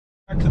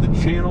Back to the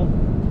channel.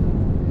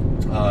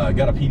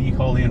 Got a PD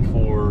call in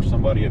for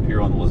somebody up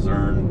here on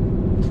Luzerne.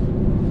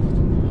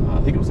 I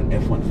think it was an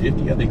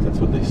F-150. I think that's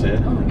what they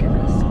said. Oh my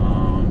goodness.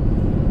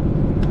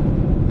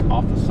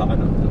 Off the side of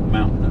the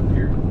mountain up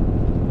here.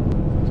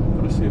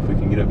 Gonna see if we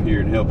can get up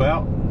here and help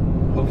out.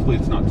 Hopefully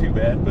it's not too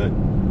bad, but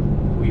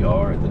we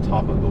are at the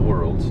top of the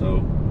world, so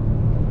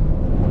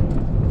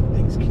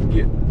things can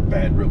get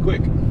bad real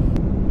quick.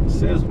 It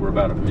says we're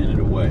about a minute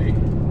away.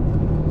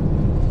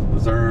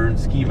 Luzerne,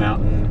 Ski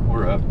Mountain.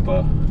 We're up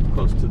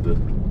close to the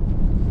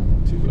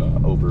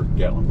over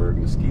Gatlinburg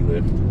and the ski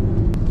lift.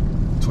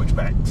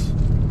 Switchbacks.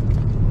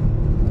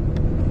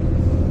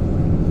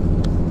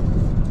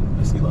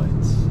 I see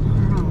lights.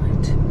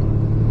 Alright.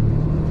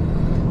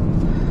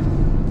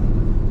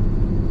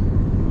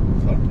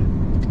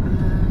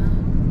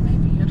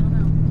 Maybe, I don't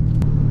know.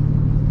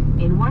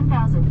 In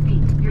 1,000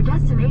 feet, your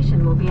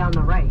destination will be on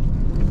the right.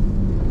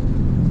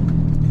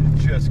 It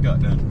just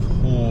got done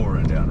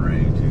pouring down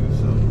rain too,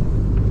 so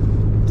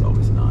it's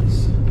always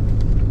nice.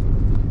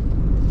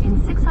 In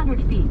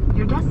 600 feet,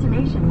 your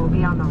destination will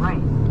be on the right.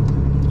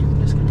 I'm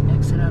just going to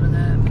exit out of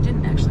that. We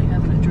didn't actually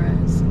have an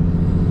address.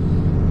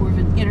 More of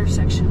an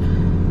intersection.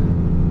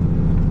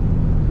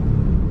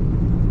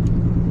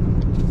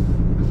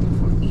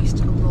 For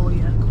East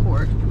Aurelia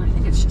Court. And I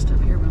think it's just up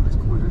here around this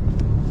corner.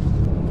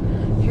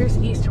 Here's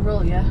East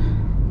Aurelia.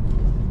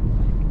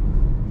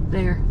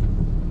 There.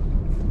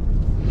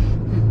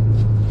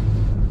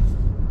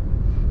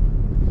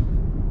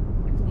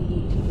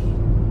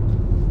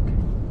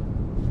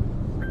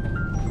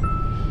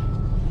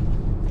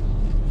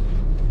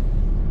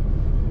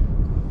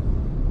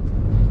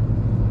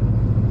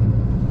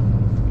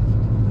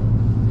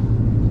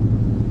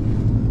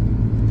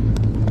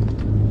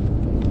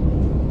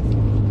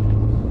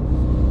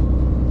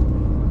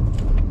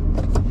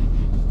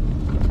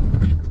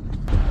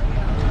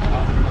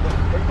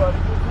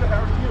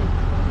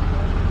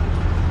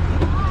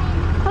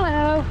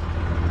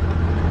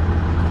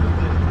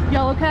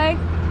 Okay?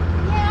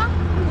 Yeah,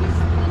 we just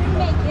didn't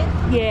make it.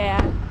 Yeah,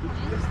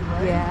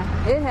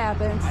 it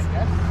happens. I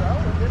guess so.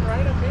 It didn't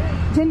rain up here.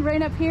 Didn't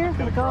rain up here?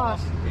 Oh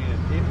gosh.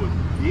 And it was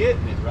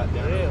getting it right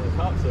down there on the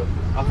top, so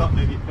I thought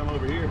maybe it'd come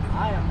over here.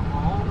 I am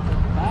on the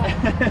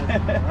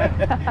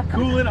back.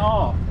 Cooling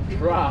off.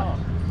 Right.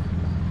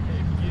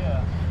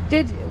 Yeah.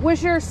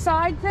 Was your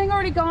side thing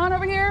already gone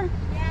over here?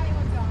 Yeah, it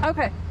was gone.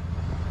 Okay.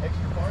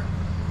 Extra part.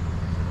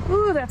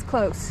 Ooh, that's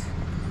close.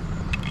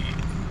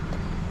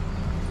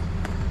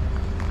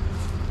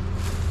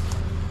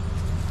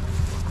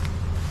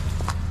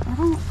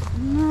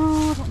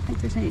 I don't think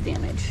there's any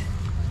damage.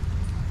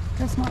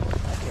 Does not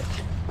look like it.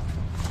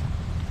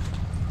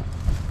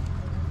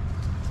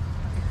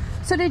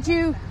 So did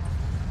you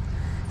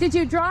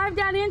drive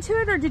down into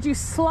it or did you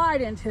slide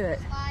into it?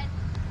 Slide.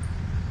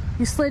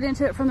 You slid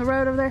into it from the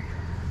road over there?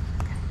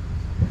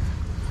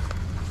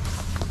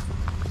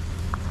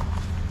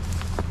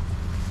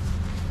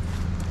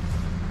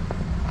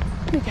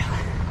 Here we go.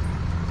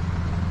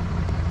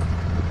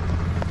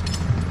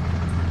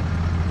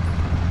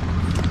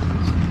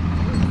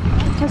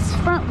 His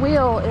front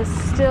wheel is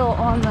still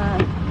on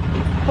the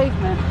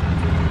pavement.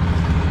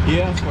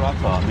 Yeah, that's what I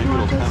thought. Maybe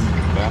it'll come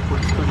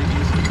backwards pretty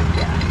easy.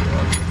 Yeah.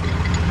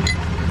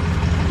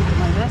 Put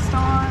my vest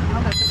on. I'm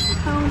going to put some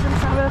cones in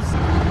front of us.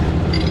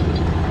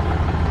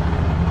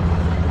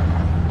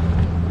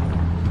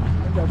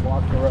 I think I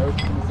blocked the road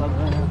from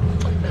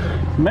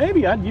something.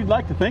 Maybe. You'd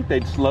like to think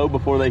they'd slow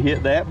before they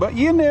hit that, but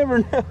you never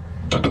know.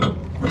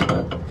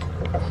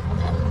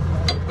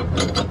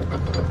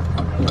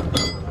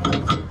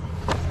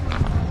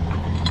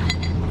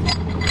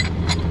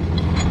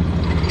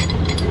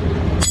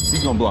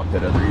 He's gonna block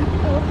that other end.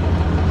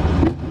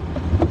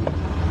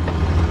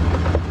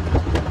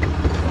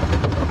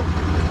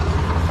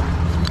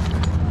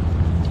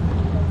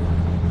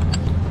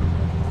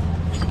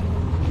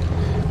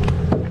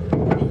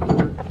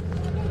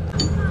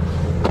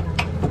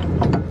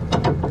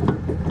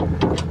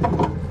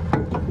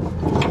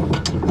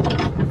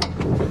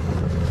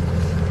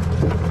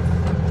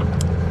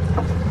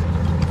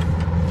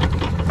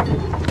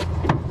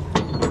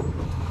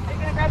 Are you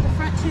going to grab the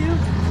front too?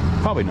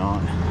 Probably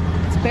not.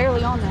 It's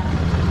barely on that.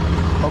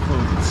 Hopefully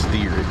we can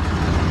steer it.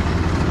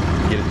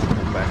 Get it to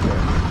come back up.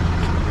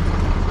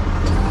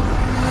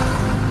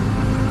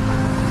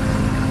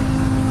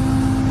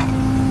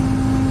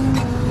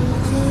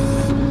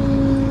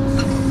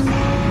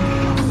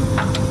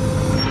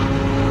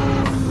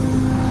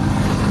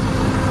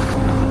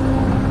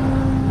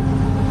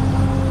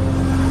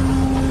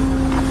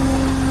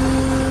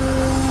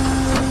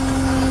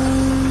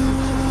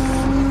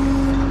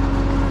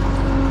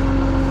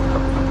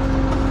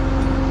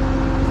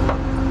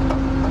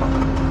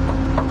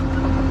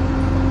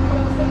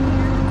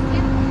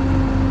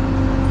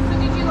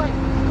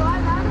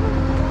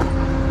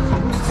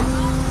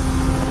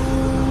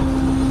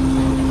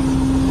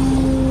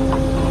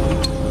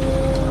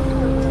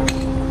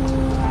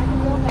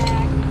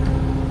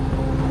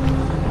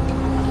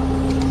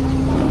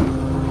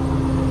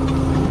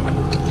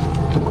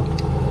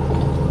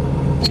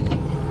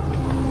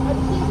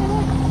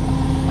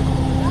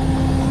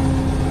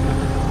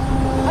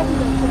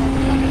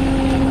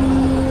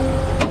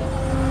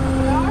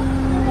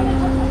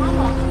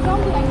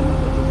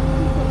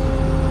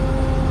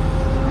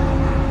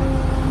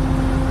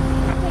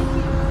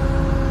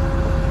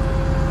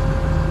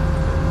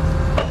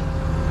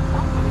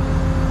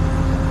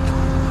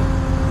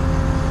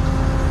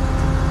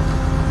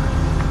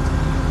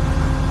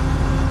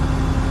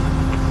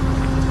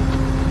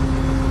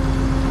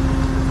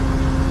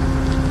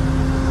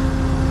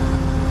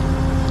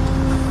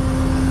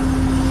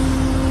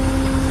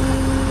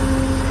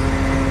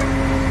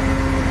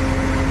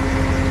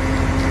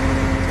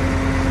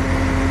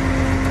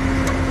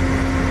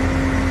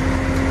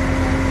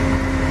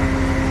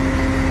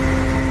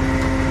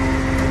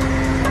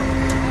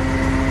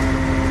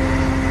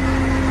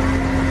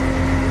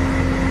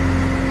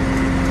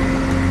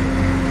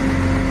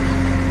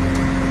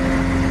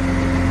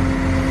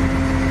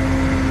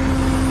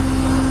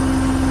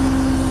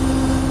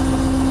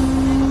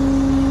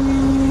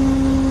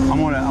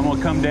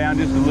 come down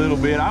just a little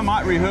bit. I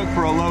might rehook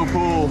for a low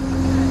pull.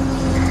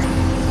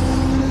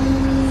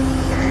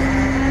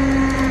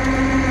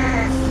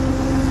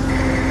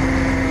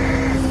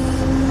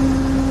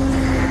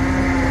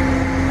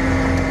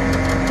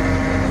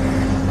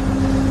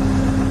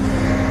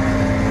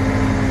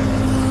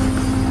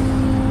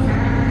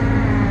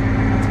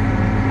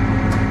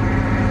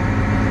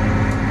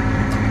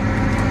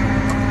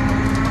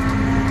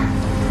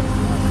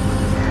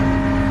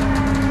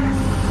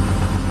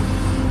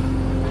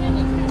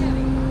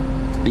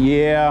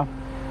 Yeah,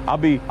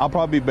 I'll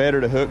probably be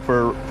better to hook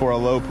for a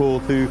low pull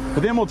too.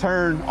 But then I'll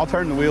turn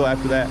the wheel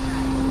after that.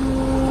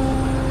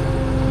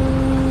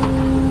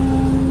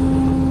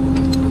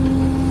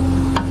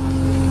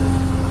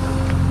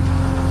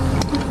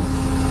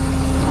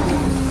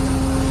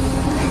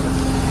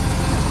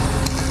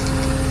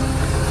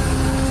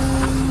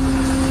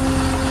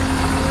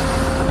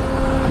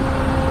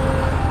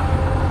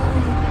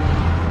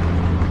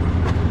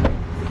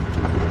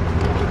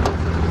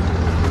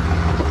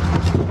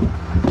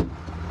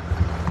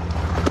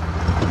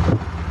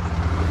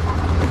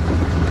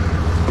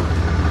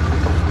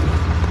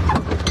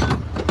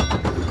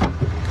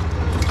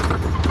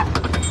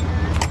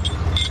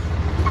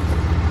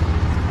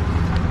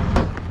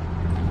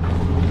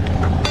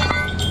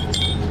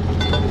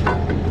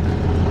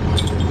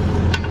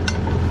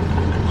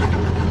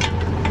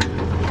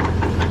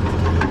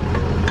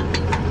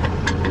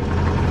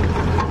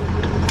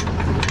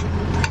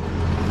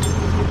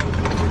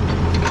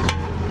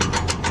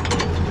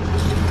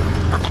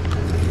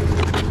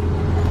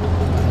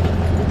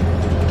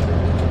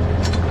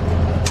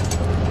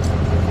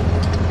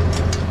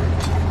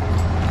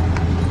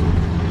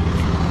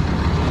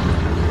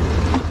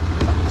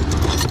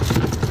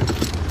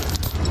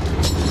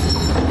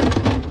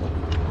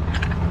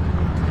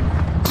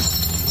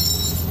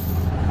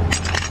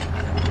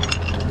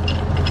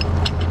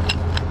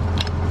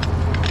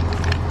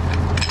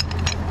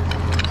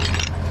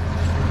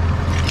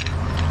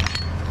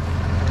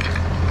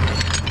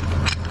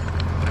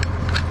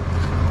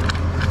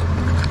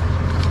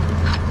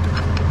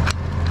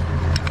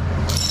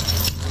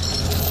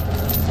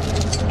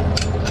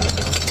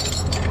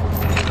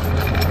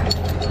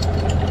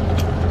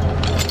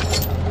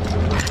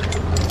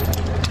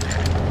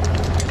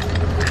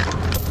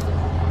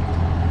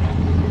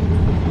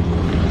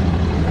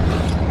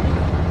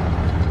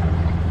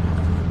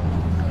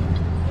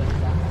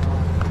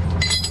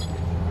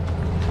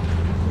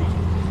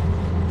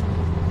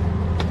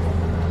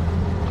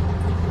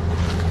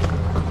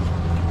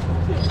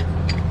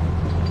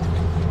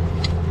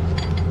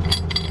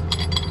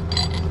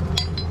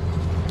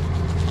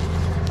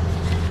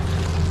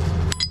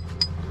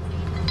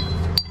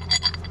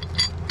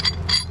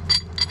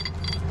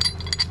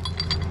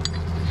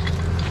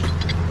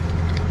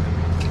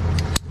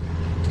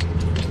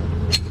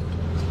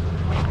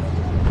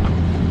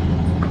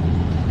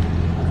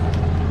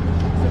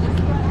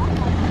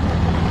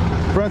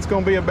 Front's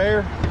gonna be a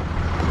bear.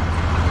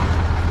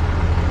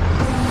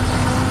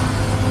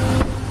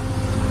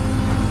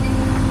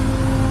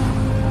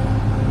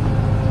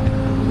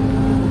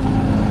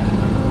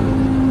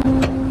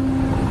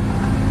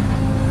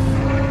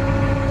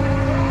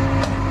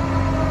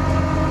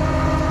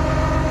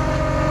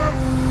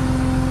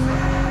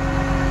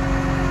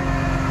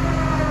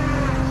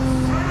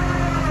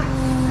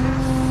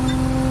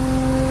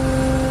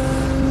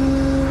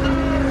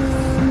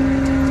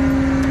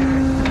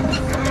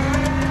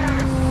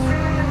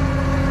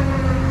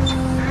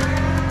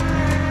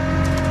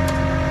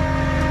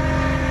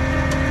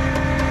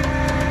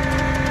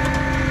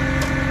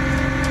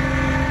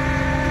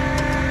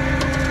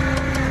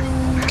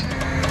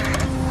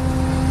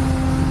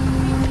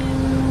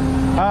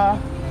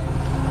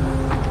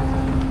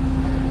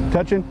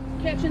 Touching?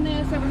 Catching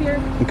this over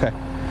here. Okay.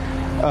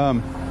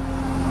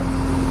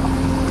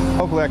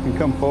 Hopefully I can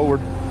come forward.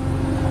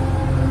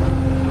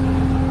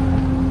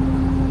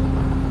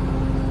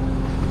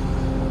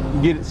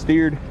 Get it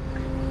steered.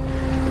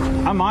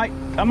 I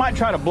might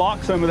try to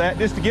block some of that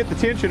just to get the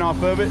tension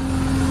off of it.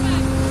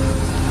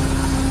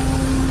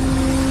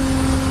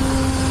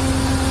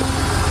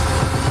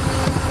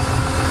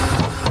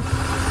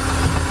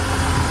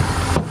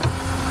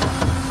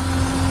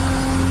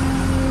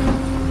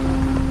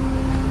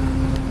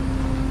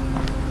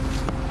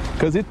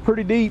 Because it's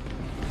pretty deep.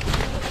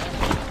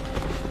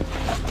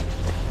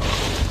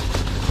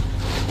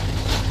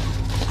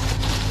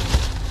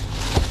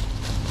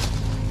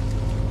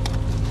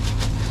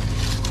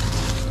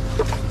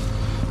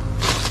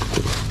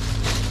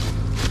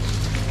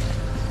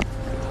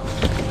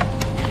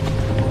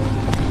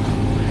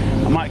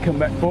 I might come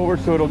back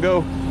forward so it'll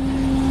go.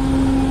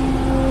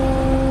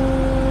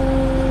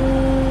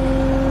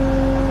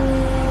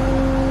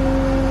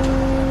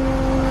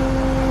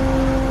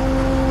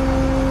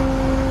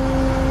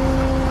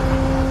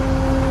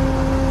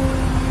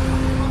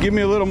 Give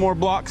me a little more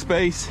block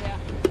space. Yeah.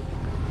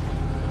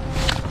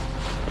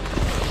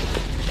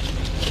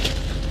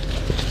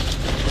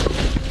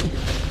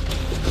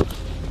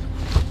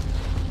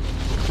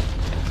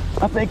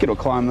 I think it'll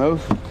climb those.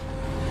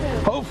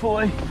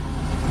 Hopefully.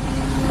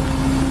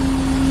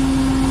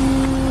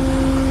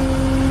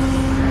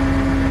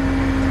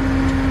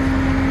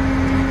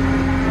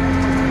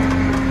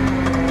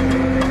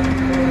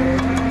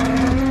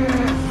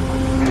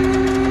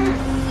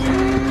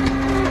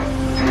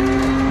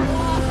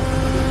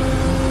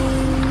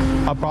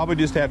 I'll probably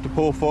just have to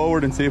pull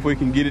forward and see if we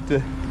can get it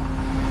to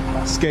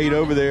skate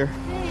over there.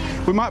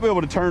 We might be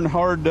able to turn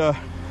hard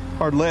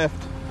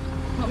left.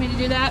 Want me to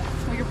do that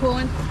while you're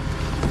pulling?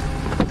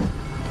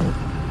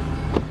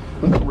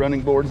 Put the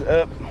running boards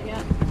up.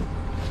 Yeah.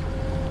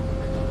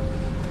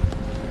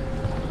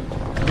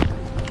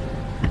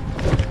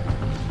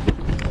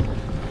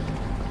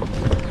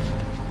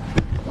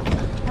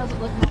 How's it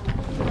looking?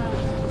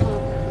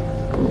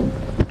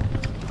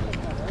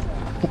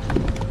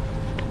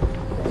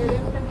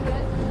 It's been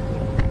good?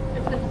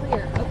 It's been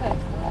clear. Okay.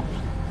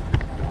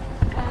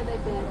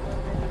 They've been.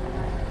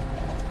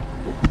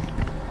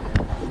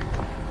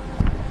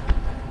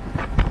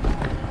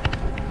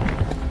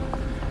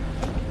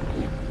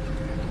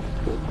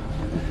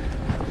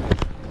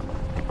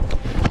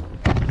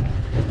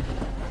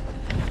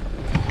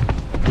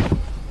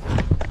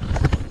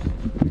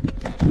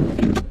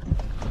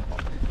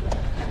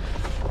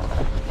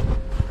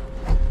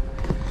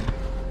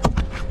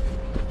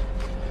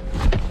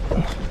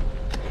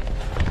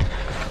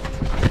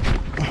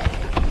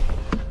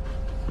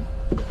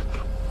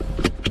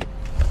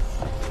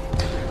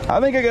 I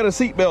think I got a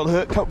seatbelt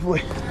hook,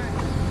 hopefully.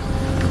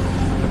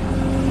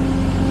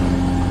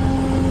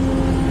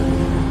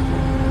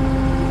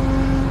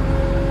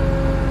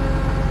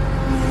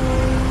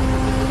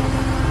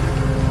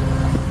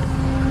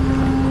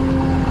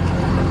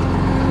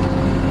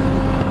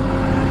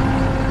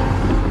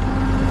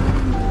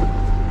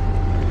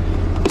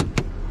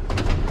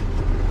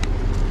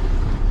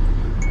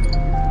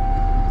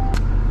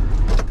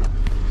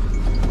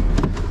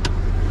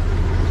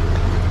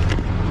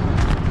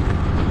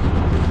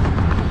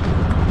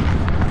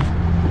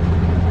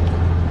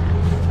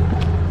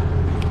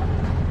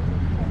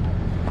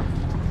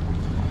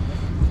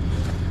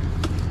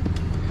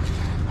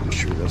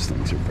 Those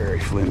things are very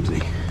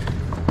flimsy.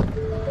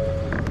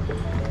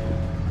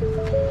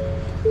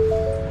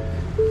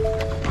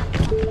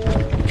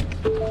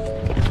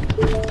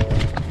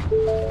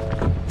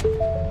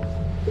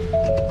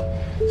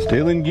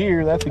 Still in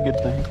gear, that's a good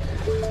thing.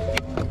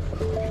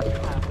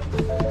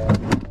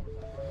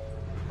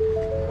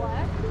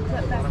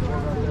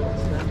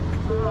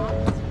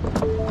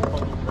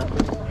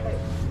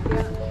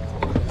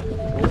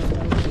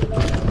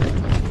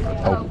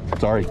 Oh,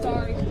 sorry.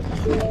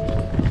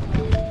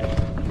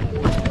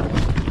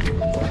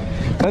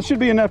 That should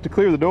be enough to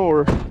clear the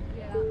door.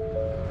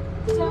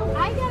 So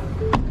I got,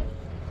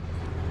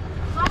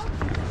 how is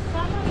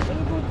someone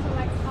able to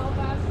like help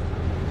us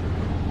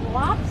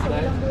walk so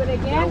we don't do it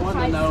again? So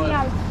I see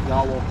how.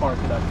 Y'all will park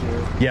it up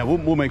here. Yeah,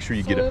 we'll make sure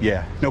you get it.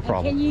 Yeah, no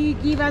problem. Can you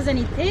give us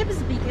any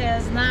tips?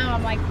 Because now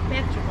I'm like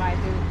petrified,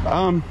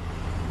 dude.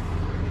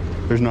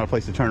 There's not a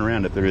place to turn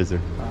around if there is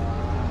there.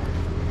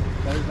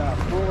 There's a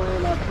full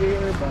end up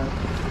here,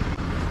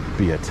 but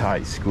Be a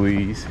tight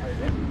squeeze.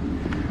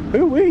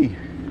 Ooh-wee.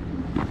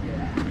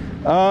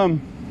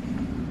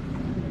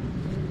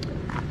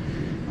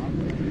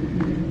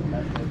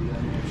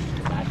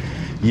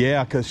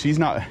 Yeah, because she's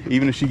not,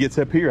 even if she gets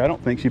up here, I don't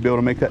think she'd be able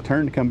to make that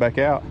turn to come back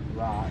out.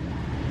 right.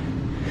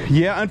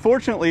 Yeah,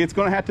 unfortunately, it's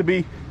going to have to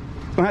be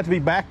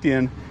backed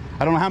in.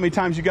 I don't know how many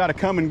times you got to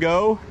come and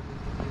go.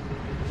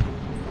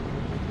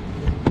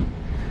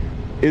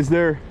 There's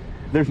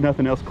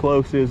nothing else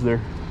close, is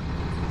there?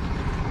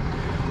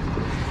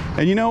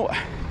 And you know,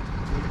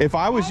 if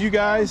I was you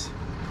guys,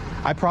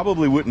 I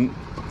probably wouldn't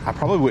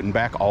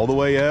back all the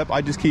way up.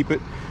 I'd just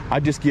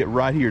get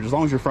right here, as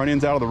long as your front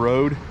end's out of the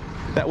road.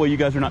 That way you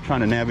guys are not trying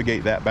to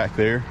navigate that back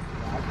there.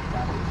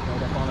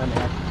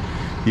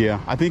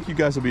 Yeah, I think you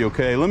guys will be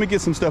okay. Let me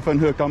get some stuff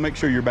unhooked. I'll make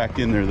sure you're backed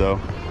in there though.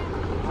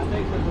 I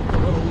think there's a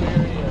little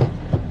area.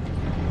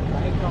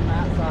 I ain't on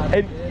that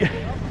side.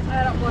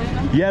 I don't blame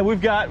them. Yeah,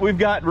 we've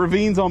got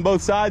ravines on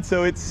both sides,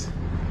 so it's,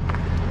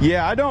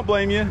 yeah, I don't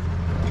blame you.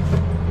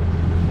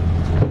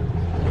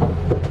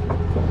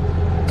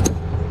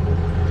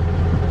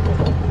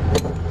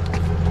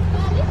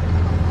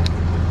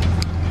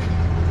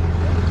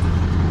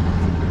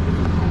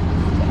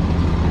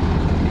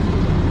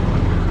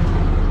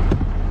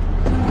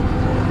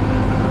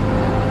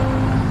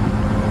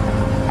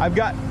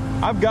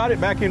 I've got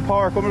it back in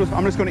park.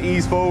 I'm just going to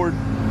ease forward.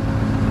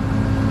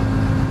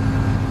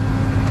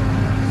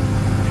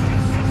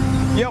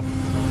 Yep.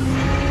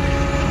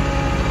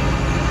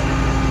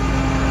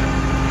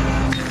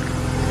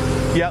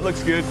 Yeah, it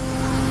looks good.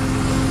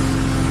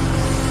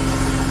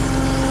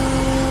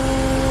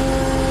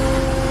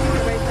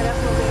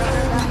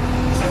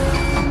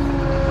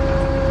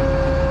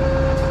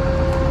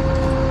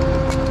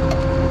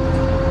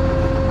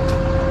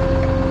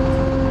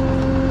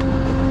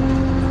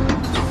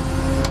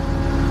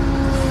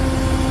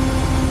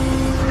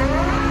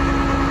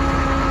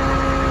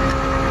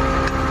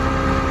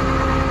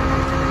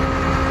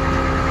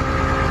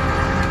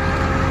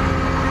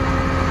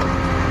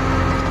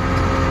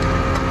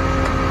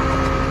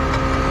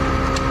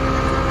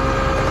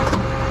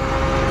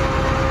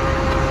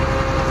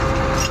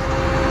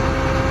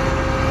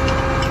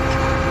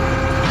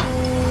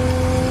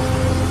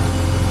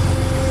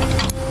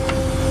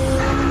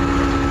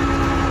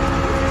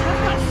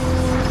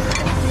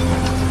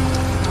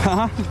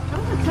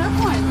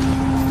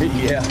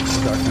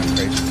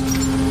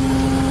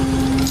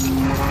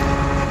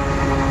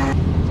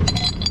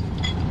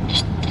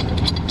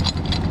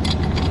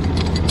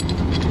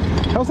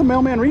 How's the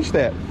mailman reach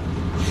that?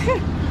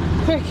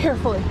 Very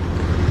carefully.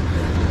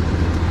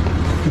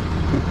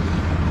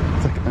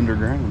 It's like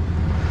underground.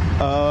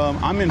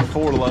 I'm in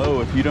 4 low.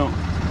 If you don't,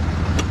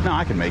 no,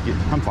 I can make it.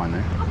 I'm fine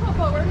there. I'll pop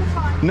over. It's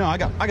fine. No, I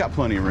got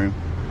plenty of room.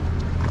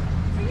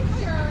 Are you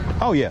sure?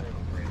 Oh yeah.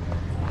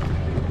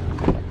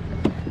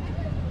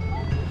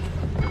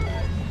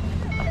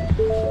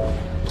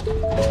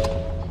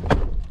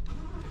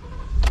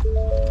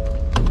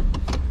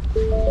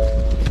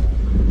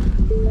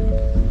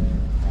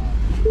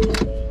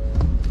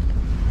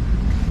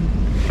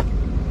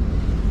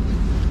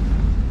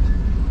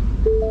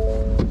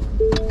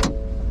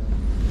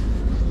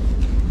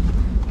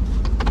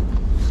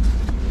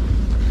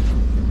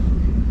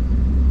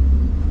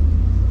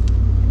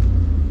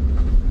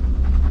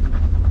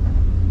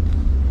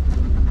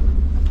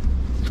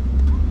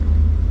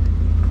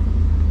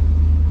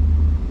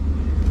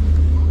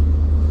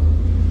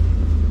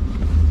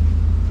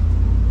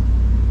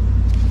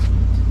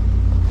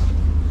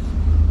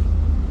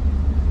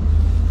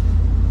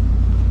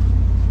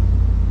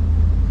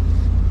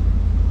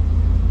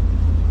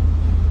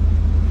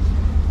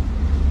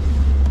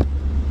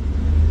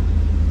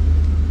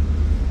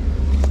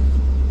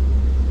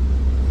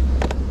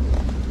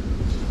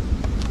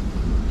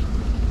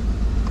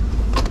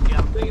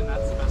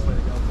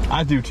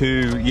 I do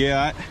too,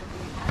 yeah.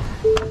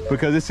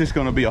 Because it's just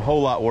going to be a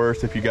whole lot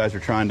worse if you guys are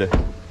trying to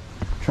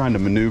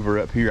maneuver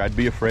up here. I'd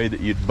be afraid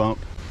that you'd bump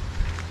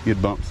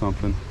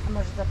something. How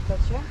much does that put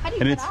you? How do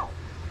you And get it's- out?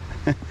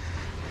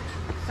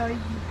 So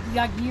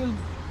you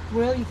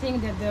really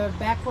think that the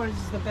backwards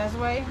is the best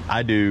way?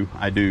 I do.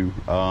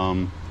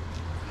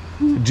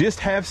 Just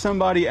have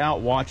somebody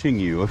out watching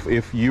you.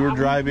 If you were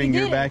driving,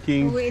 you're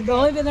backing.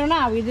 Believe it or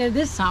not, we did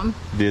this some.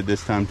 Did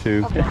this time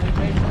too.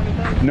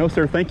 No,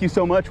 sir. Thank you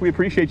so much. We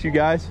appreciate you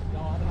guys.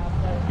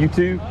 You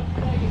too.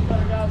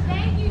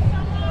 Thank you so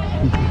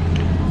much.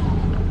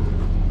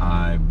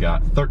 I've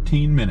got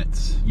 13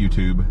 minutes,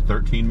 YouTube.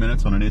 13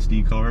 minutes on an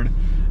SD card.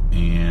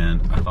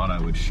 And I thought I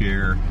would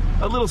share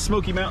a little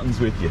Smoky Mountains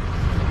with you.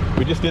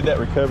 We just did that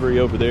recovery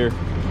over there,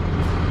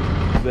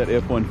 that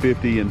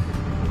F-150, and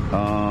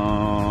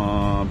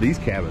these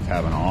cabins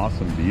have an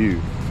awesome view.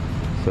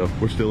 So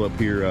we're still up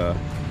here,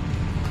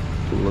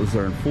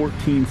 Luzerne,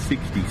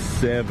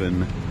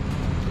 1467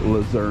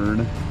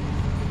 Luzerne,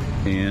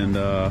 and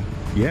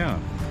yeah,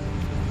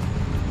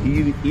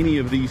 any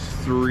of these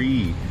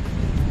 3,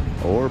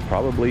 or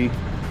probably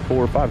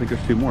 4 or 5. I think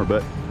there's 2 more,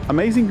 but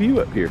amazing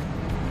view up here.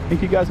 I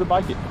think you guys would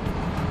like it.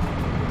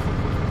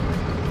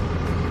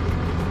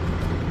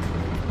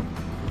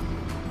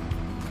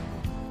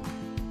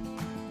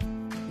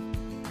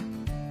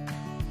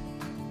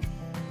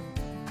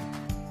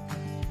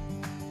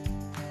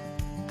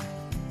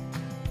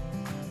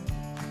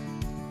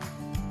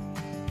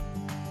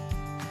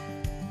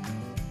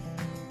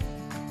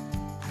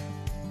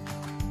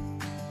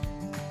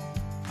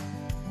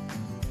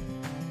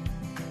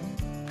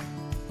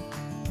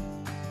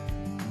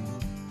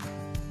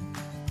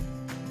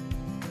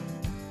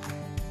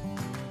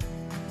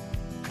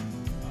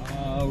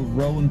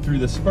 Rolling through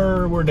the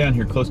spur. We're down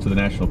here close to the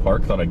national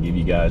park. Thought I'd give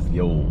you guys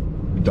the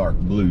old dark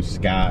blue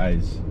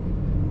skies.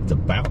 It's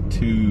about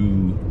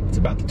to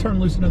turn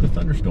loose another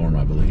thunderstorm,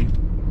 I believe.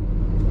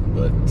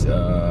 But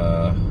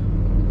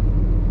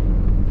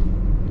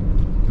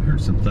we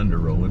heard some thunder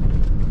rolling.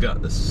 We've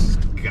got the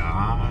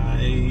sky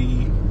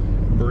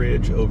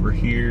bridge over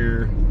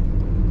here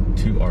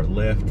to our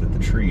left that the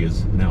tree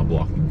is now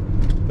blocking.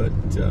 But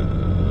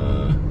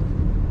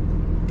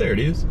there it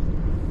is.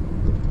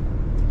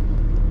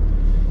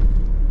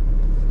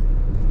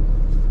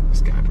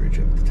 Sky bridge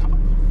up at the top.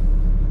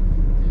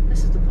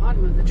 This is the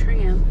bottom of the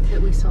tram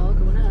that we saw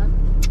going up.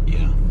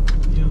 Yeah,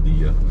 you know,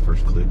 the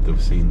first clip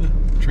of seeing the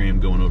tram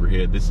going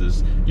overhead. This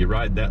is, you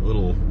ride that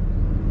little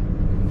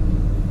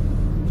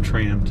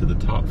tram to the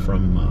top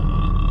from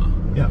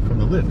from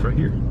the lift right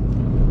here.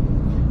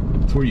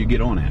 That's where you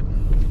get on at.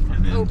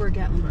 And then, Over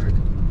Gatlinburg.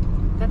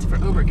 That's for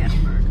over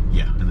Gatlinburg.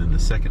 yeah, and then the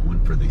second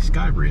one for the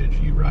sky bridge,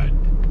 you ride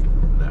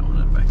that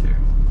one up back there.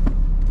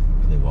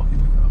 Are they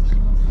walking across? I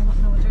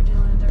don't know what they're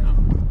doing. They're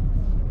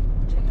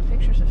taking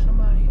pictures of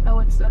somebody. Oh,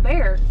 it's the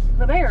bear.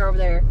 The bear over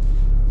there.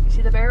 You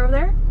see the bear over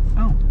there?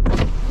 Oh,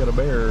 got a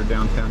bear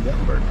downtown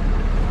Gatlinburg.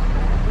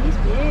 He's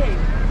big.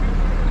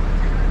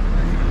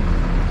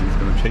 He's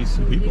going to chase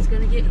some people. He's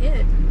going to get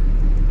hit.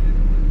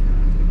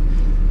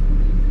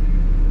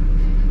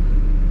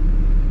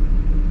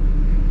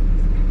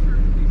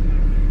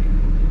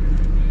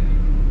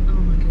 Oh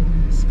my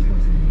goodness. Poor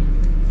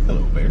thing.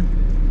 Hello, bear.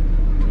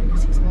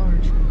 Goodness, he's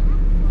large.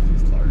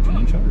 He's large and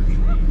in charge.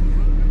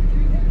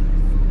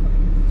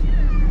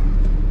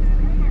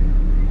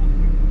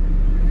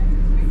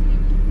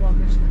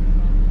 Walkers.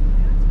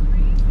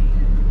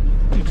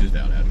 He's just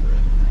out after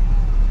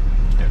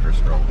a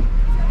stroll.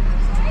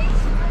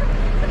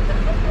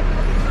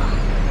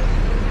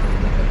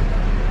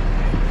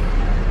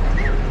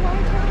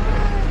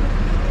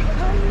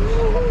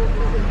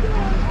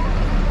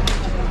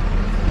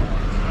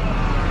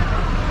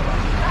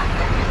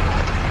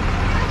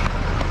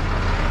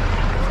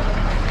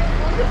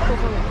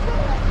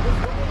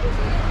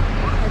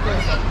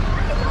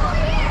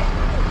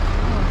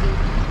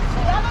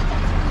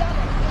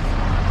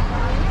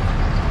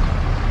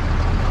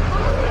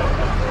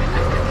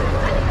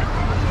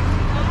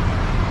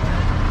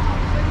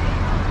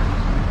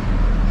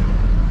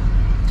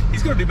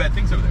 He's going to do bad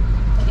things over there.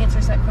 That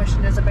answers that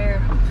question. Does a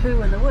bear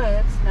poo in the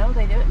woods? No,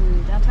 they do it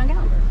in downtown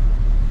Gatlinburg.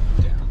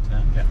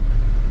 Downtown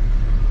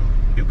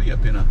Gatlinburg. He'll be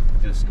up in a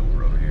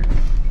store over here.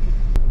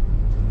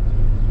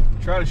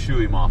 Try to shoo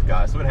him off,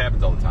 guys. So it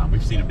happens all the time.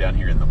 We've seen him down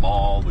here in the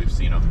mall. We've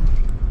seen him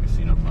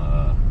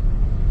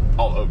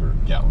all over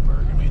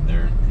Gatlinburg. I mean,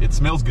 it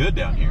smells good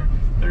down here.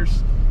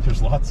 There's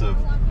lots of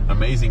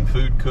amazing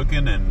food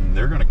cooking, and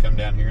they're going to come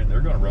down here and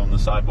they're going to roam the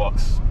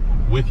sidewalks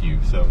with you.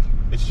 So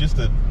it's just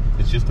a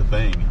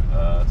thing.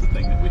 It's a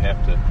thing that we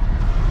have to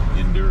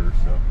endure.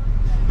 So,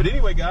 but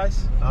anyway,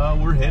 guys,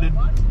 we're headed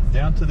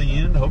down to the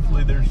end.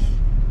 Hopefully, there's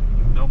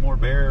no more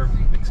bear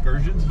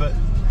excursions, but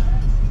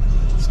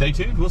stay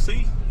tuned. We'll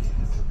see.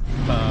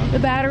 The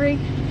battery?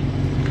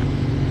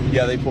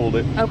 Yeah, they pulled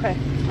it. Okay.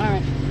 All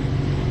right.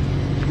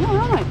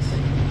 All right.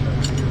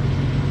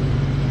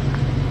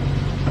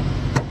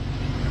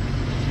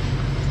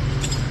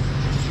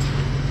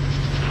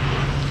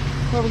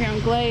 We're over here on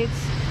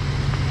Glades.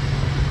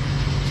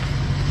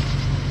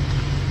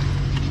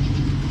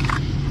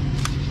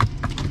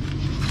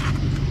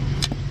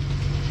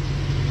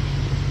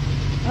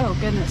 Oh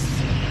goodness,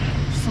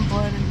 there's some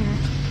blood in here.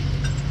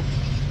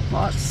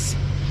 Lots.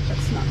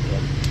 That's not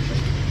good.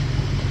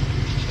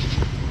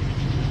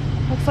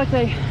 Looks like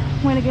they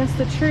went against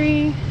the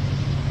tree.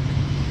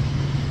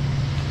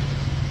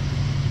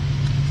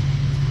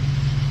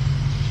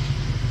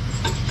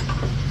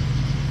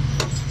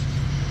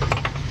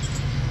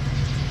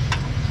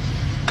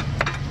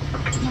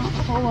 Not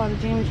a whole lot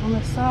of damage on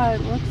this side.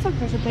 Looks like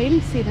there's a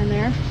baby seat in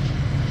there.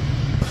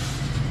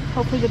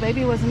 Hopefully the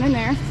baby wasn't in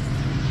there.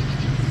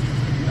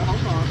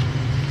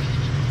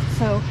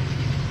 So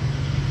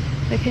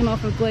they came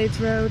off of Glades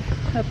Road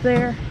up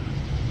there.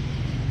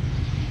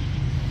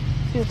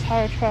 See the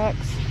tire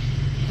tracks.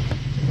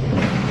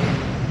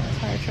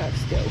 Tire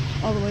tracks go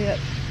all the way up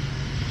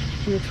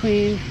in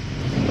between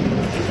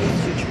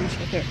these two trees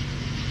right there.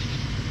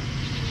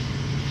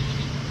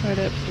 Right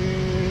up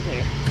through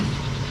there.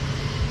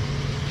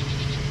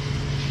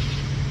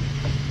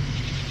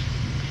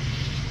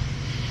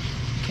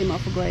 Came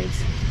off of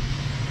Glades.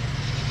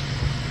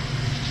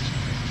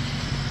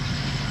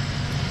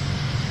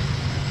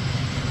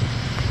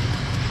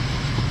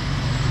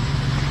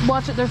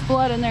 Watch it, there's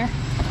blood in there.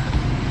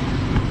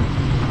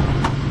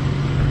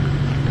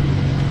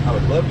 I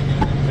would love to get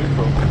it in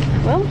neutral.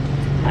 Well,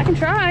 I can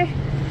try.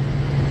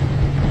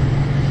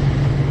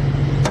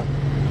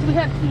 Do we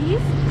have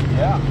keys?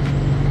 Yeah.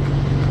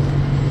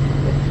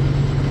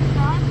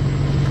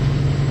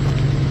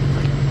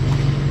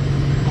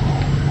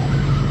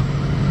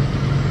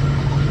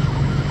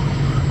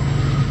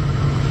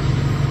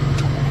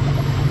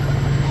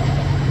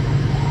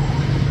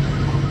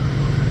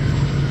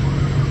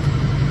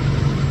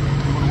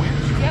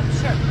 Yep,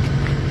 sure.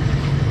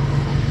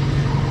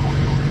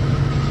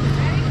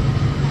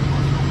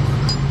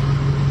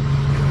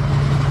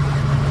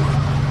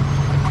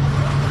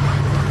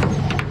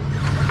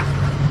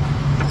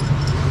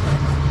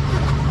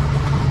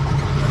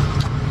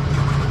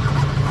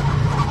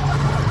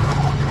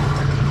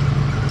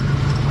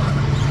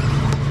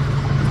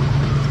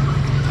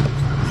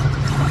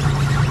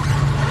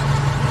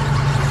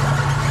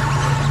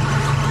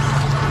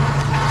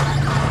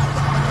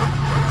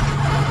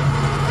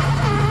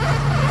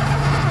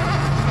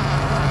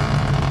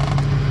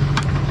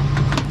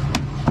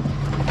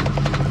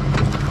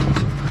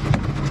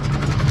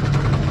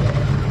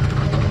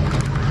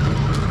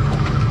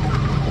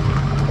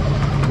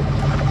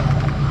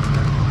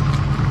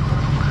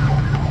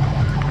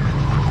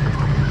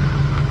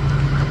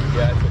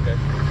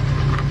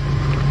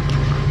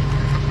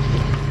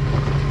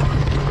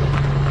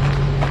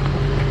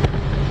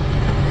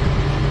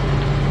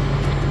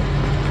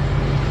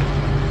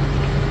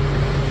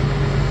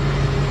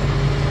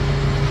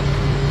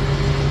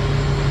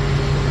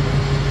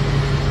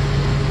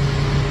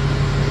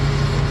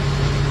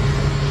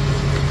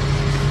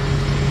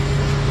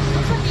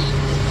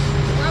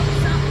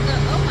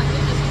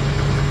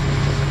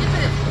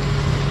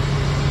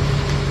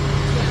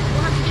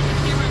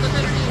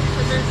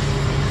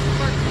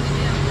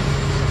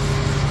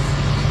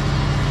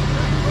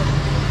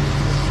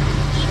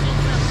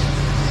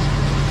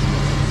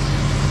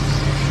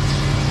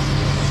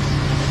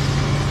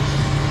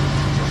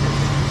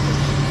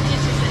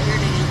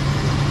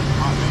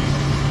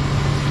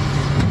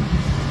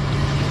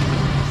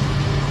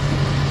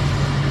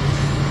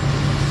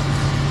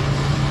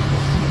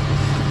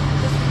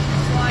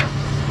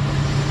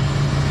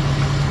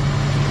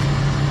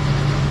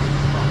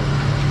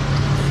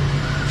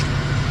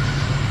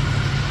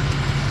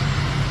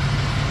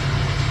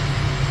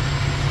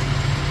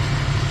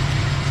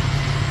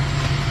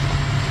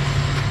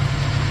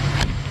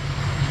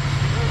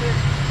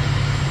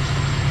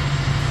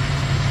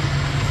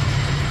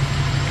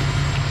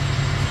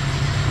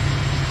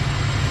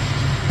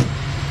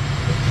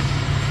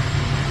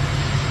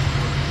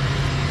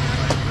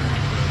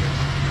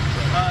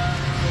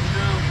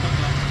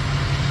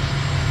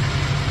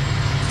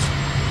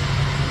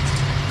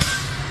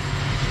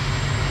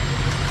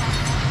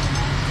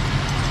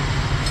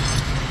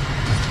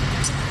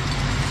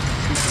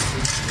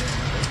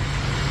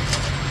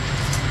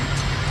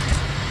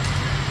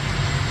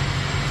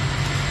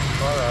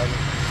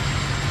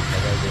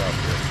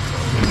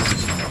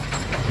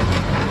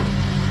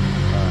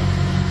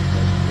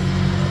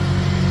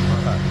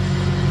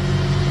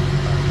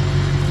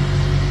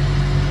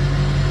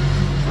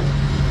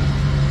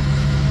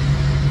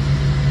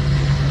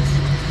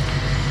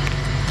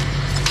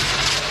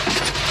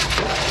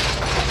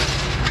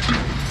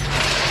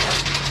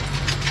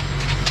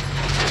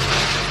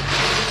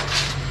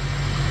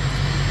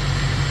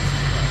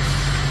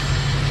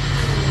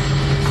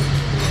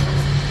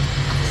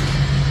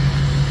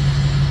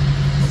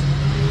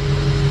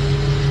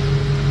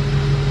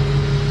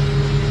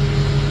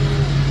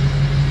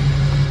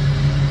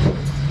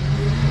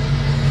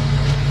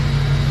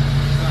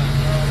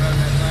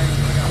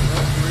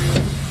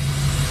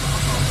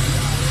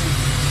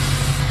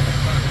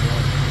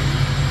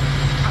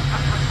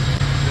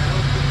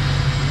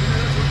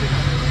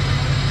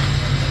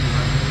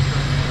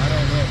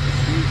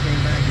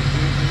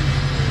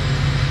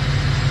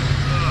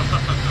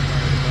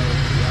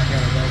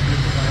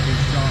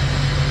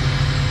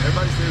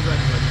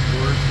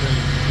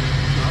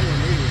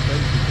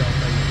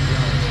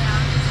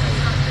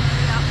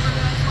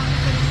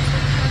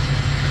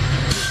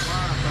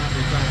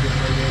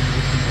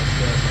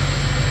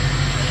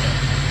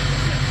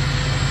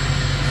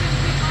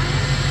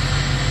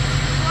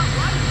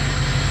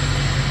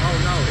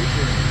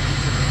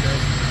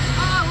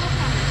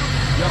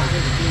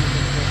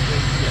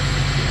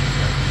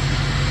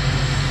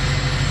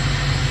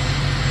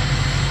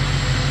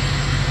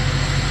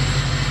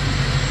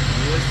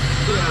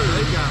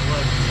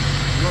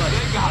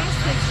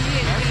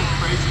 That's the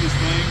craziest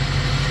thing.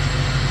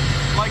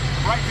 Like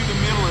right through the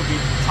middle of the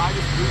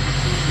tightest group of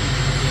trees.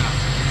 Yeah.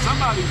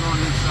 Somebody's on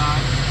this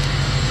side.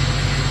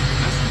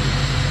 That's neat.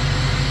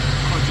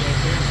 Oh, Jack,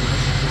 there's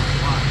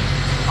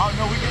oh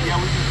no, we can both. Yeah,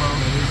 we can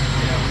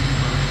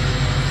both.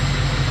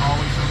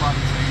 Always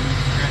somebody saying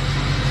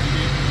scratching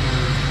the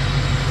nerve.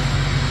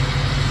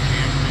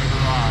 Can't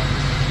remember eyes.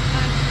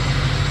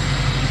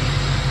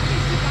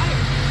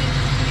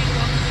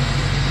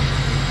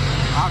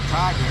 I've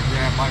tried to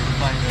grab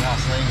everything that I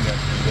seen up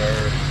through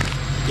there.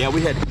 Yeah,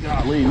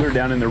 we were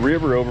down in the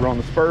river over on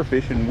the spur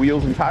fishing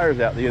wheels and tires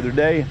out the other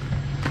day.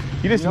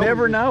 You just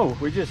never know.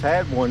 We just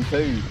had one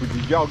too.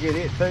 Did y'all get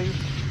it too?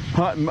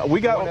 We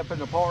got one up in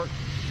the park.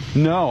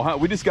 No,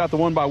 we just got the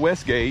one by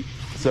Westgate.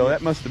 So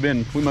that must have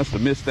been, we must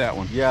have missed that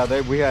one.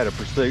 Yeah, we had a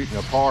pursuit in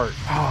a park.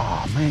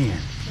 Oh man.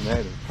 And they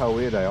had to tow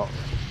it out.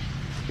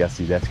 Yeah,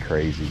 see, that's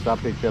crazy. So I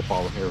picked up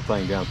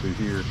everything down through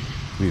here.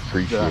 We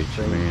appreciate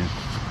you, man.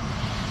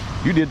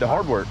 You did the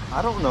hard work.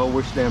 I don't know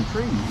which damn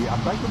tree. I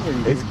think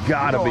it's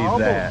gotta be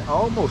that. I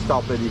almost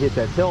thought that he hit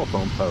that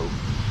telephone pole.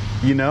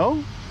 You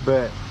know?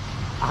 But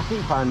I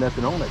can't find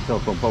nothing on that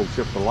telephone pole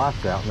except the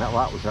lights out, and that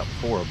light was out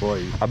before a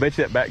blaze. I bet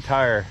you that back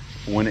tire,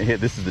 when it hit,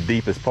 this is the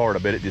deepest part, I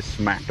bet it just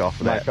smacked off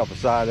of that. Smacked off the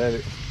side of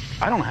it.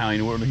 I don't know how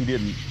anywhere he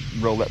didn't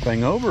roll that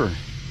thing over.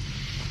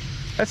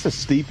 That's the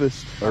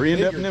steepest. Or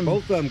end up in them.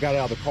 Both of them got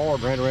out of the car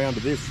and ran around to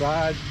this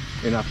side,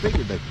 and I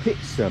figured they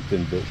picked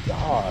something, but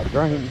God,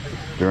 during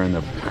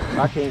the.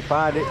 I can't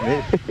find it.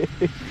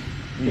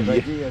 If they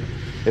did.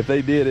 If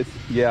they did, it's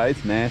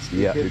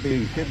nasty out there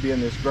too. It could be in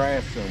this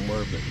grass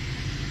somewhere, but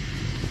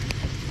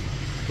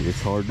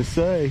it's hard to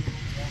say.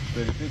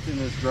 But if it's in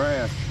this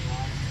grass.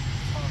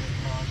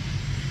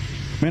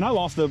 Man, I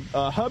lost a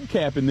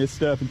hubcap in this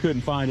stuff and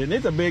couldn't find it, and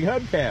it's a big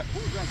hubcap.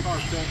 Where's that car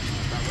stuck?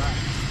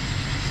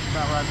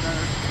 About right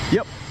there.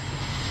 Yep.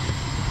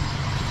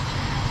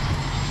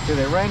 So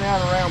they ran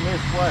out around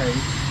this way.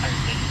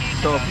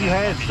 So if you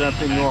had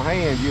something in your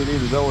hand, you'd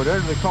either throw it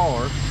under the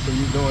car, or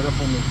you'd throw it up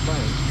on this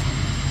thing.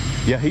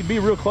 Yeah, he'd be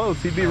real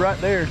close. He'd be right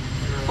there.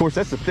 Of course,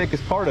 that's the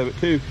thickest part of it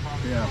too.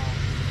 Yeah.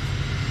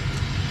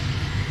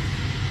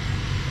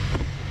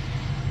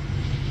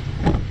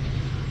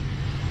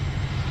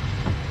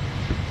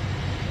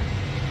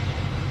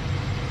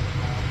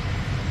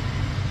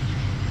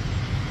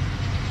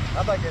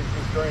 I think it's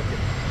just drinking.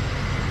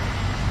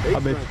 He's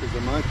drunk as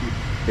a monkey.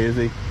 Is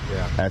he?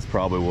 Yeah. That's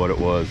probably what it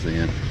was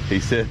then. He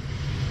said,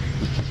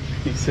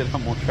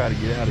 I'm gonna try to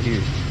get out of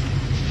here.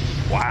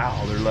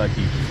 Wow, they're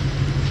lucky.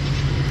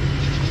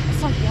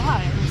 It's like,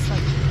 yeah, it's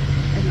like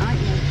a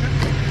nightmare.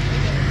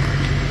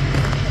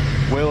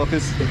 Well, if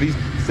he's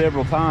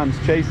several times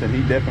chasing,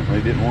 he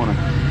definitely didn't want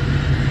to.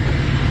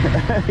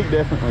 He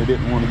definitely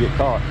didn't want to get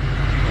caught.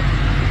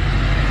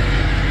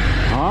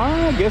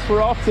 I guess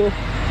we're off to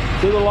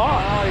the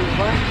lot. Oh,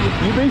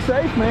 you be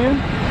safe, man.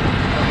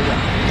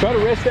 Try to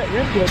rest that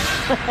rib good.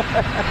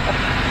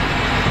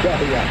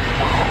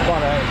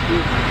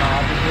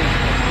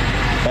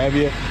 Have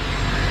you?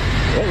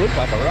 It looks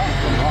like a rock.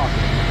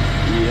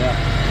 Yeah.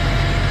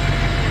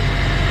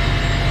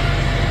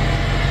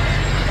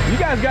 You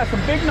guys got some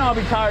big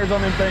knobby tires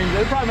on them things.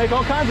 They probably make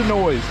all kinds of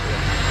noise.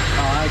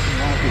 Oh, I actually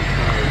like these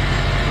tires.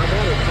 I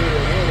better see the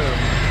one of them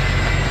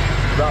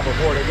drop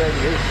before they gave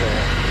me his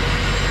set.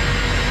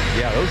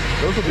 Yeah, those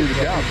will do the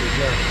job.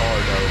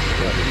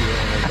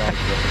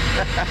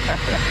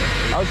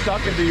 I was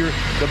talking to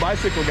the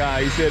bicycle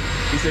guy. He said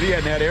he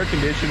hadn't had air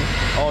conditioning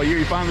all year.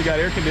 He finally got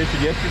air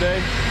conditioning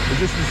yesterday. Is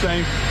this the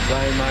same?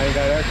 Same, I ain't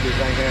got air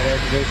conditioner. I ain't had air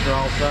conditioner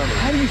all summer.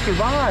 How do you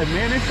survive,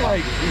 man? It's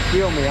like you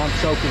feel me. I'm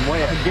soaking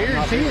wet. I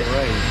guarantee it.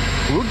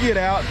 We'll get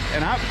out,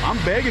 and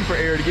I'm begging for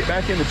air to get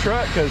back in the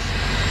truck because,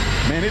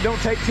 man, it don't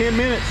take 10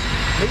 minutes.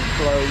 Heat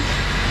flows,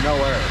 no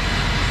air.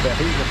 The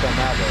heat will come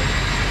out of it.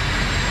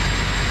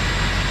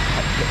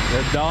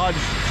 The Dodge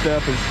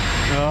stuff is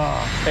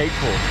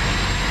hateful.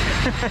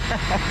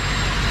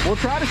 We'll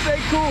try to stay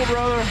cool,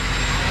 brother.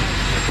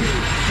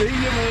 See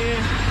you,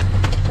 man.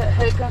 Is that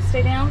hood gonna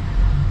stay down?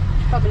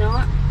 Probably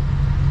not.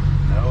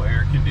 No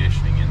air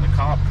conditioning in the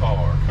cop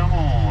car. Come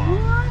on.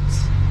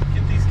 What?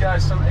 Get these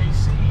guys some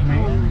AC,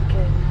 man. Oh my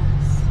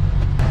goodness.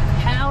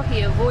 How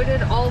he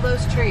avoided all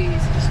those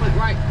trees. Just went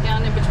right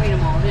down in between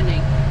them all, didn't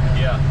he?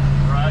 Yeah,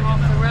 right. Off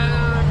the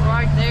road,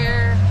 right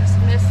there. Just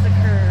missed the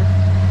curve.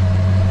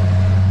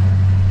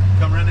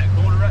 Come around that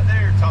corner right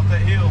there, top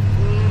that hill.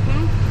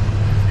 Mm-hmm.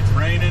 It's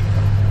raining.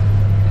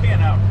 Can't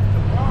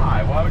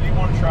why? Why would you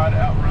want to try to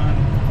outrun?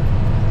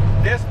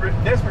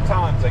 Desperate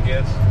times, I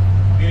guess.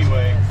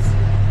 Anyway.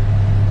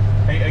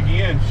 Hey,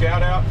 again,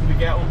 shout out to the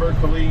Gatlinburg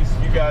police.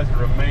 You guys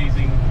are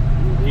amazing,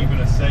 keeping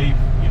us safe.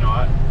 You know,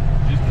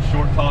 just a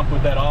short talk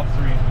with that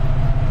officer.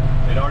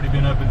 They'd already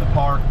been up in the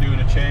park doing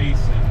a chase.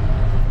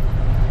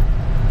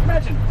 And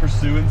imagine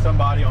pursuing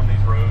somebody on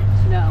these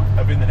roads. No.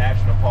 Up in the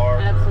national park.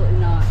 Absolutely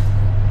not.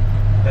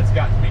 That's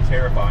got to be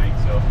terrifying.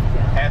 So,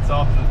 hats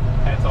off to the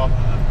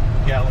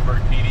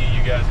Gatlinburg PD.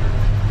 You guys are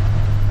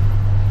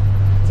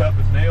tough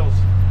as nails.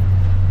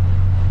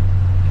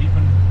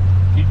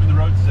 Keeping the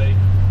roads safe.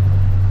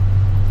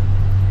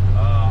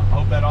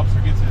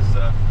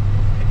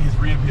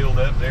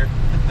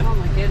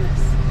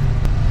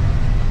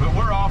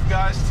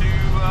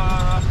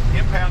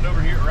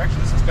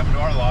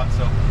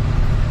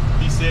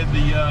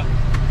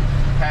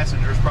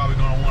 passengers probably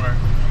going to want to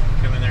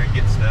come in there and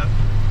get stuff.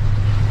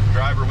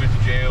 Driver went to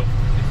jail.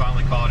 They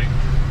finally caught him.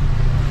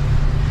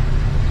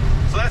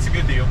 So that's a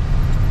good deal.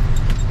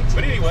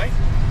 But anyway,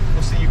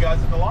 we'll see you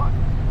guys at the lot.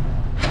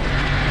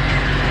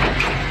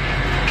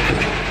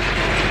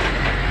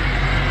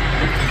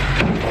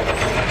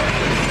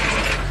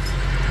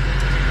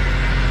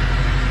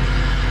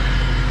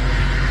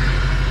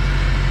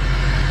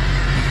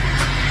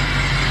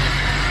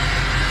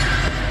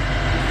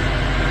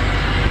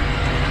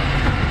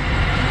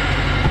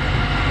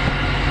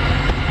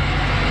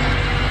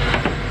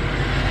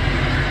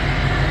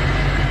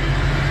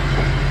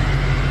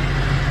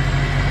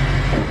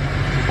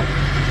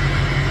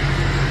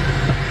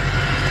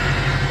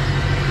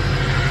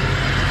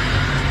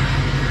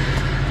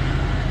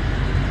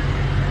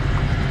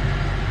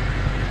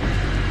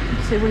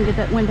 See if we can get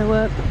that window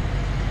up.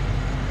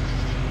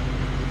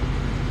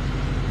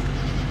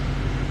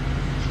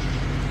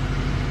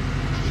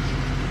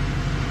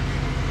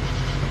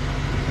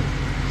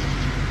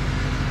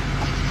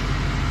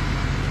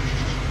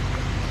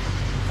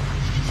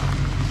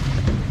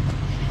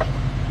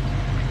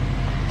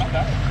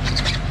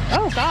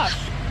 Oh gosh.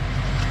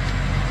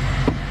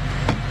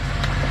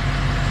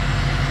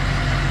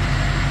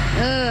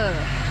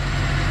 Ugh.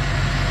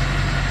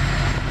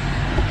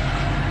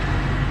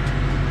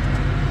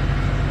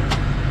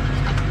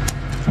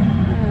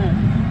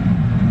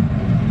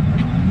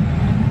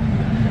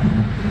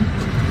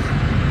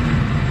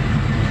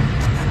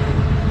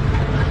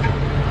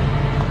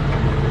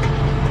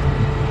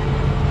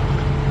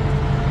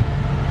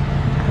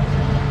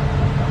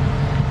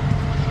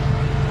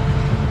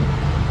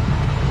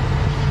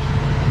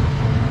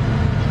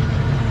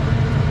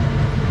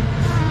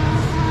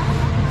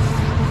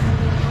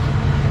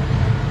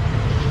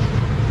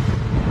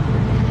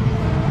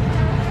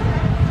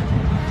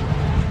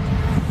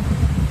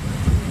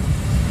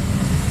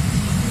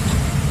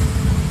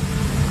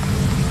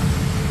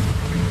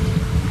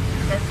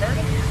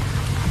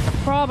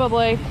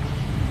 Probably.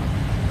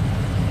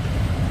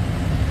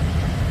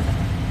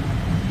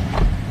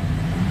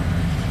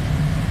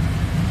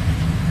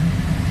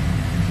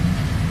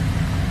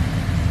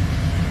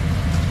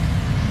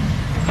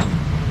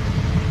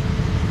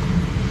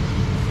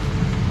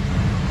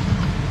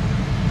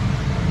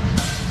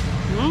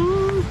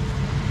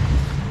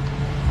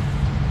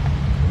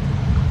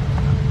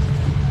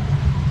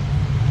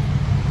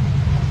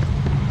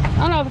 I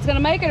don't know if it's gonna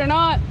make it or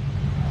not.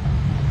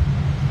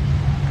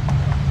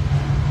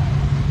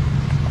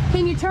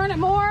 Can you turn it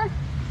more?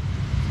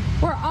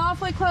 We're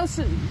awfully close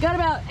to, got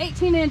about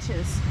 18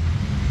 inches.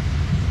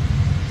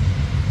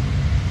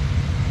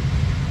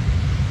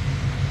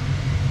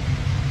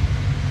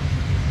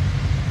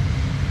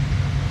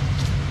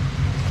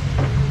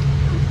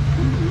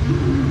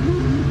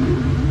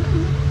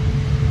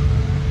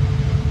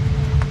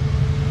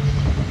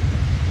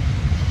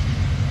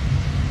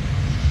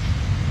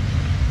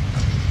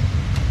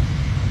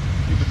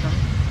 Keep it turning?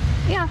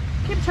 Yeah,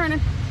 keep it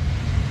turning.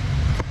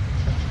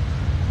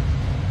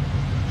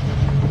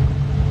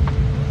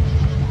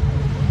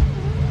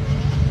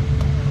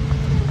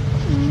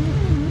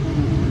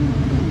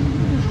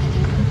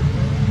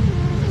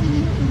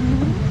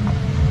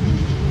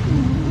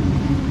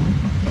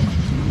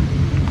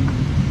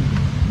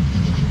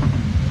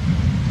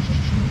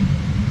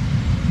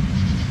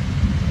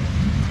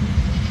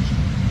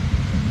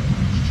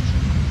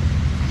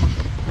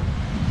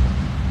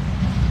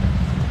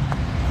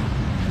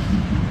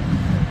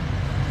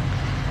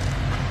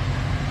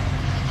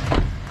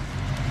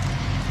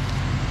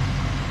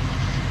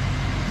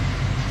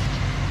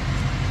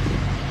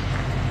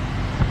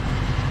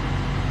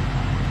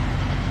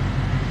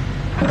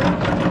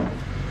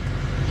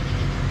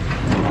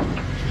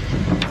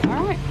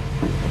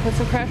 Put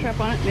some crash wrap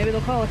on it, maybe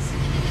they'll call us.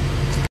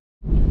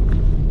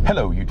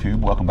 Hello YouTube,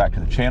 welcome back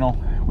to the channel.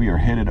 We are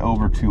headed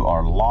over to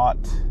our lot.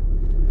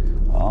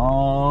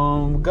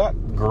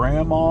 Got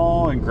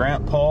grandma and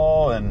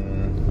grandpa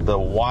and the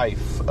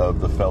wife of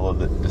the fellow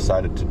that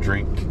decided to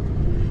drink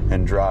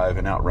and drive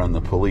and outrun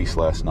the police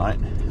last night.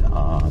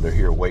 They're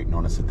here waiting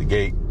on us at the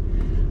gate.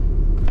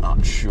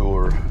 Not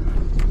sure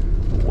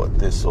what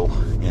this will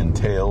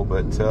entail,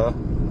 but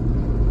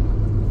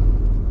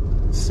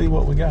let's see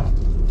what we got.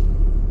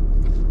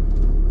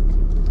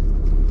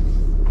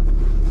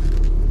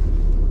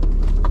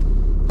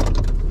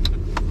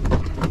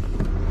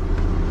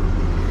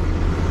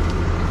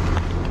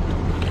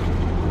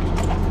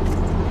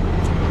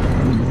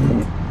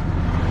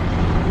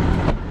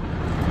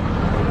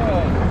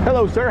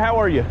 Hello, sir. How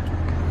are you?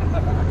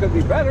 Could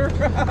be better.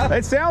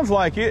 It sounds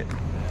like it.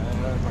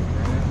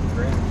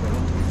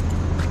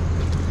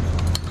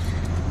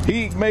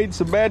 He made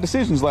some bad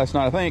decisions last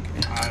night, I think.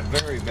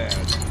 Very bad.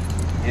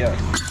 Yes.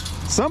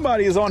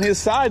 Somebody is on his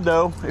side,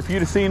 though. If you'd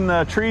have seen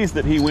the trees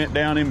that he went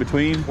down in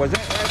between. Was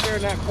that right there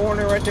in that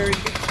corner right there?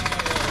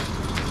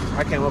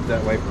 I came up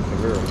that way from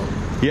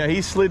Seville. Yeah,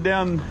 he slid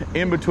down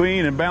in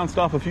between and bounced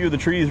off a few of the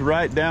trees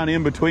right down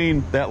in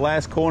between that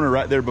last corner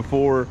right there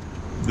before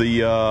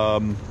the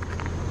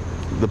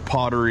the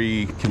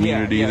pottery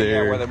community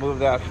there. Yeah, where they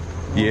moved out.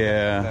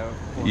 Yeah,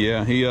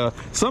 yeah. He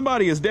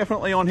somebody is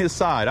definitely on his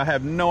side. I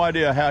have no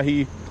idea how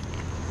he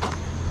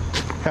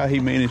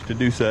managed to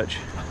do such.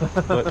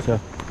 But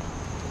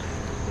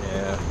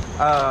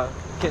yeah.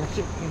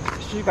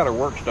 She's got her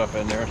work stuff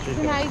in there.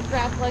 Can I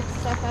grab like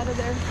stuff out of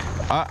there?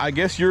 I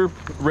guess you're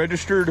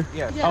registered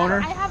owner.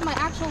 I have my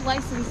actual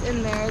license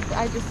in there.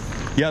 I just.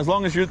 Yeah, as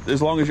long as you're,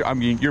 I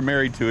mean, you're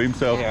married to him,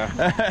 so yeah.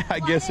 I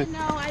guess I didn't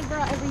know. I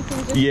brought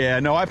everything. Just yeah,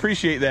 no, I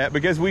appreciate that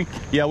because we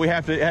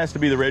have to. It has to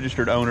be the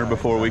registered owner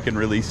before we can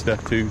release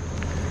stuff too.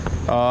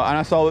 And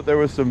I saw that there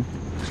was some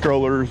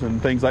strollers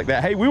and things like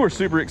that. Hey, we were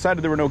super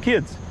excited there were no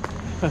kids.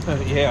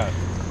 Yeah.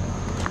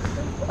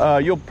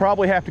 You'll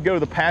probably have to go to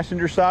the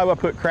passenger side. I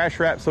put crash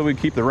wrap so we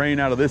can keep the rain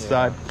out of this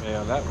side.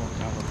 Yeah, that one.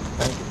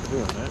 Thank you for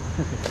doing that.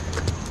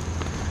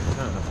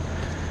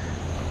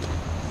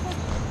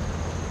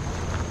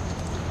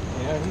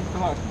 Yeah, he's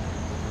collecting.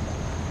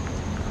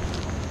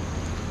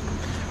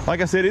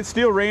 Like I said, it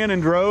still ran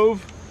and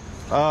drove.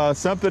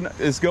 Something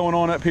is going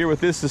on up here with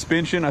this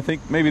suspension. I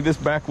think maybe this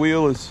back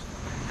wheel is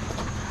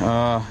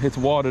it's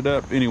wadded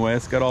up anyway.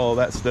 It's got all of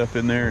that stuff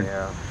in there.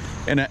 Yeah.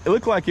 And it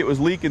looked like it was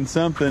leaking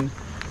something.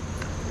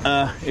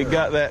 Sure. It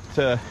got that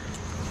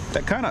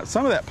kind of,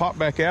 some of that popped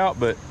back out,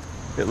 but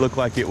it looked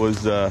like it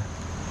was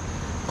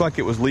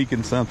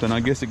leaking something. I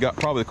guess it got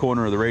probably the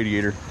corner of the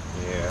radiator.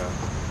 Yeah.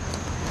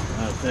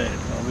 I think it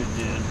probably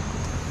did.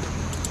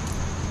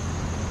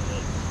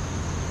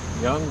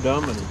 Young,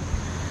 dumb, and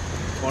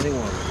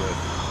 21 is good.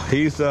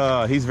 He's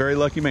a very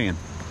lucky man.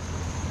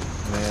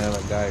 Yeah,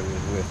 the guy he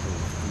was with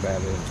is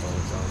bad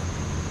influence on him.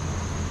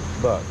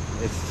 But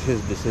it's his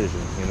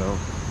decision, you know.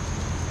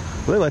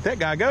 Well, they let that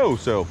guy go,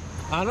 so.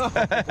 I know.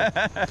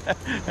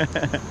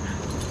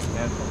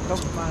 And come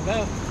to find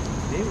out,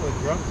 he was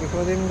drunk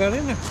before they even got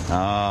in there.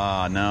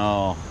 Ah,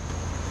 no.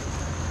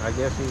 I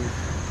guess he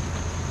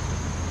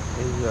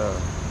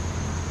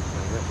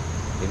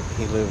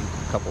lived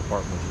a couple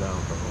apartments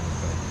down from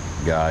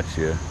him.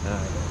 Gotcha. I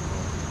don't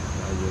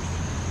know.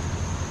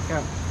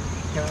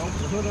 Can I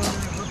open the hood on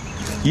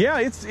there? Yeah,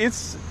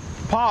 it's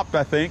popped,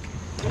 I think.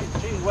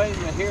 She's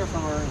waiting to hear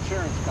from her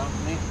insurance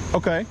company.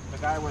 Okay. The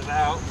guy was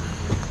out,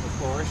 of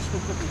course.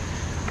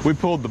 We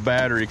pulled the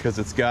battery because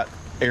it's got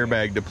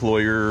airbag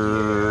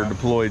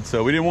deployed,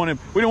 so we didn't want it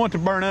to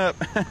burn up.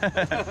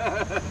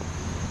 I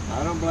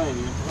don't blame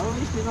you. Well, at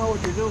least you know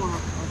what you're doing.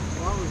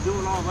 While I was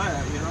doing all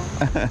that, you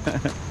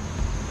know.